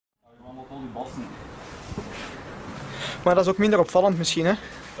bossen. Maar dat is ook minder opvallend misschien, hè? Ja,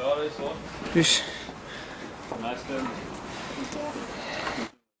 dat is zo. Dus... Meestal.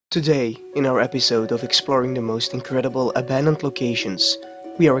 Today, in our episode of exploring the most incredible abandoned locations,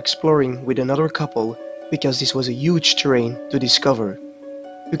 we are exploring with another couple because this was a huge terrain to discover.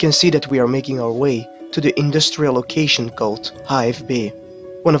 You can see that we are making our way to the industrial location called HFB,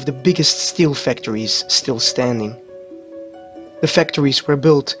 one of the biggest steel factories still standing. The factories were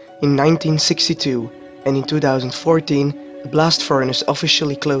built in 1962 and in 2014 the blast furnace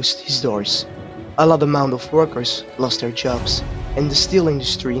officially closed its doors. A large amount of workers lost their jobs and the steel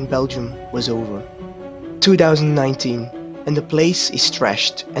industry in Belgium was over. 2019 and the place is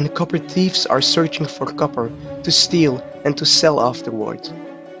trashed and the copper thieves are searching for copper to steal and to sell afterward.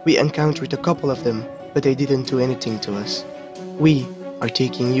 We encountered a couple of them, but they didn't do anything to us. We are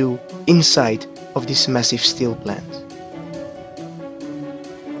taking you inside of this massive steel plant.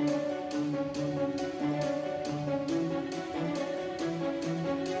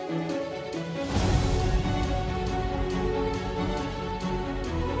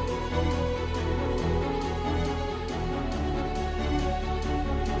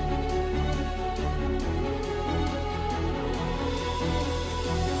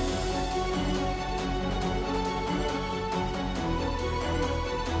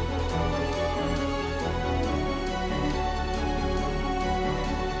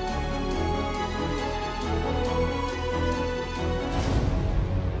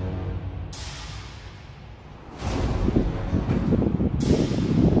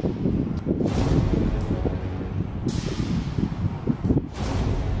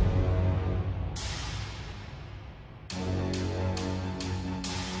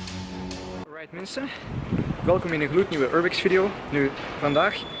 Alright mensen, welkom in een gloednieuwe Urbex video. Nu,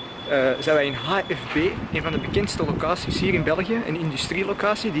 vandaag zijn wij in HFB, een van de bekendste locaties hier in België, een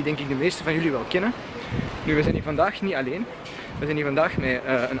industrielocatie die denk ik de meeste van jullie wel kennen. Nu, we zijn hier vandaag niet alleen, we zijn hier vandaag met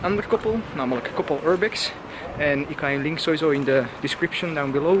een ander koppel, namelijk koppel Urbex. En ik ga een link sowieso in de description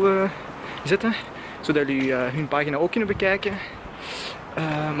down below zetten, zodat jullie hun pagina ook kunnen bekijken.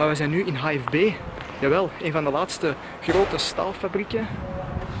 Maar we zijn nu in HFB, jawel, een van de laatste grote staalfabrieken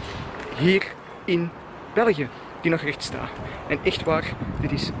hier in België, die nog recht staat. En echt waar,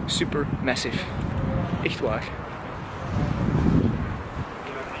 dit is super massive. Echt waar.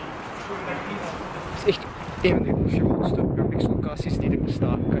 Het is echt een van de grootste Urbex locaties die er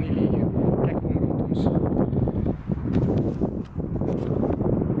bestaan. Kan niet liegen. Kijk gewoon rond ons.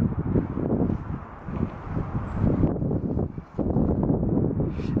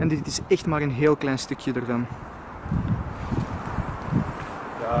 En dit is echt maar een heel klein stukje ervan.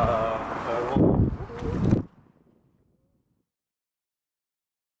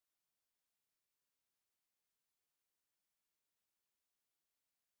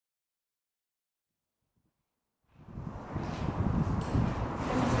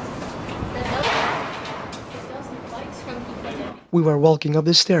 We were walking up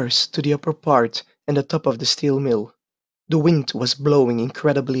the stairs to the upper part and the top of the steel mill. The wind was blowing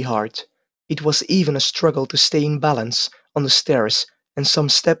incredibly hard. It was even a struggle to stay in balance on the stairs, and some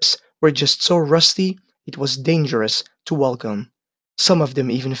steps were just so rusty it was dangerous to walk on. Some of them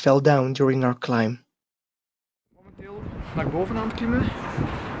even fell down during our climb. Momenteel naar boven aan het klimmen,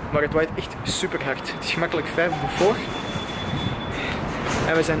 maar het waait echt super hard. Het is gemakkelijk 5 voor.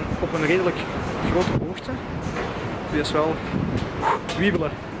 En we zijn op een redelijk grote hoogte. Dus dat is wel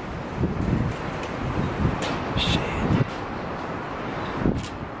wiebelen. Shit.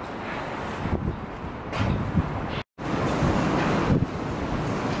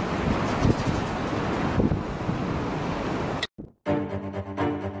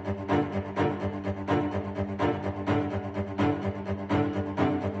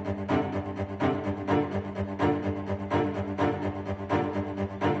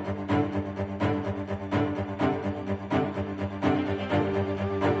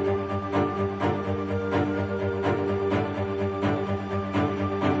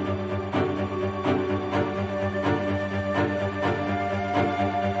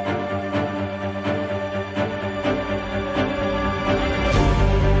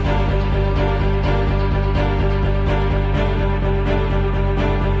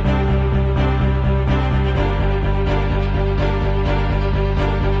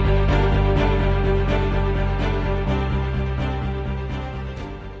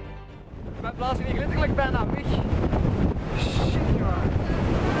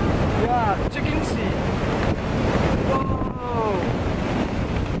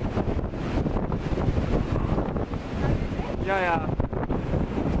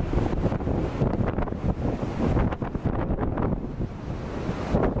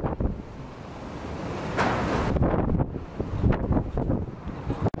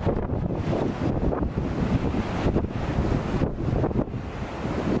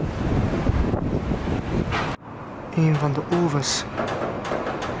 een van de ovens.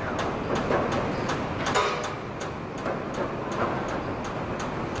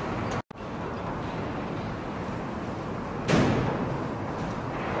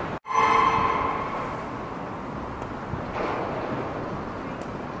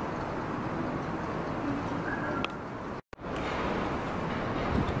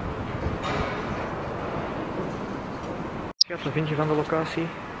 Wat vind je van de locatie?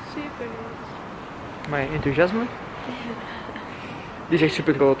 Super goed. Maar enthousiasme? Die is echt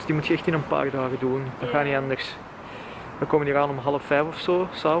super groot, die moet je echt in een paar dagen doen. Dat gaat niet anders. We komen hier aan om 4:30 of zo,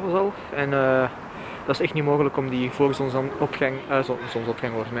 s'avonds al. En dat is echt niet mogelijk om die voor zonsopgang,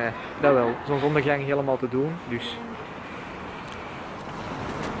 zonsopgang volgens mij, dat wel, zonsondergang helemaal te doen. Dus.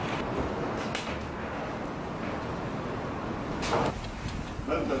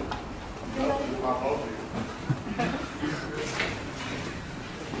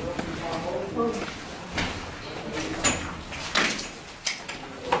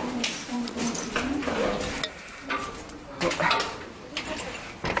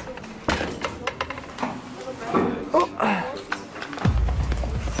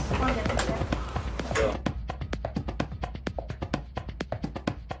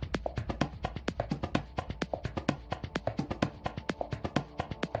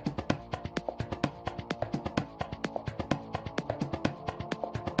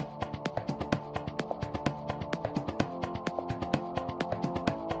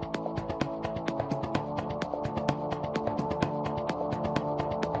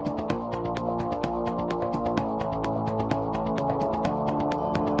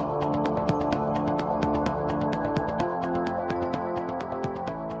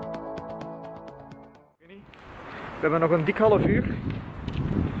 We hebben nog een dik half uur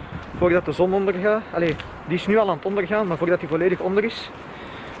voordat de zon ondergaat. Allee, die is nu al aan het ondergaan, maar voordat die volledig onder is.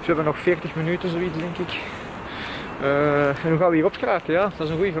 Dus we hebben nog 40 minuten zoiets, denk ik. En hoe gaan we hier op geraken? Ja, dat is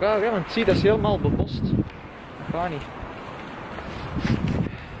een goede vraag, hè? Want zie, dat is helemaal bebost. Dat gaat niet.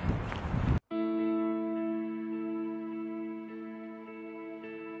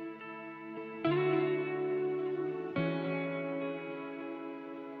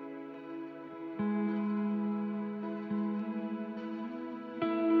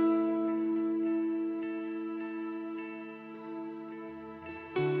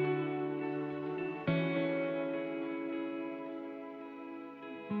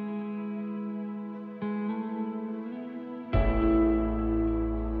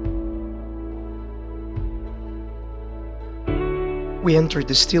 We entered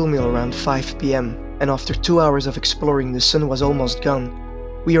the steel mill around 5 p.m. and after 2 hours of exploring the sun was almost gone.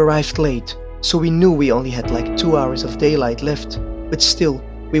 We arrived late, so we knew we only had like 2 hours of daylight left, but still,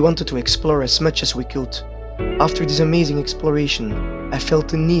 we wanted to explore as much as we could. After this amazing exploration, I felt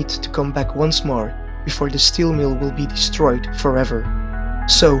the need to come back once more before the steel mill will be destroyed forever.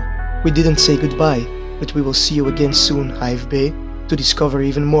 So, we didn't say goodbye, but we will see you again soon, HFB, to discover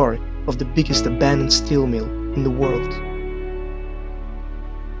even more of the biggest abandoned steel mill in the world.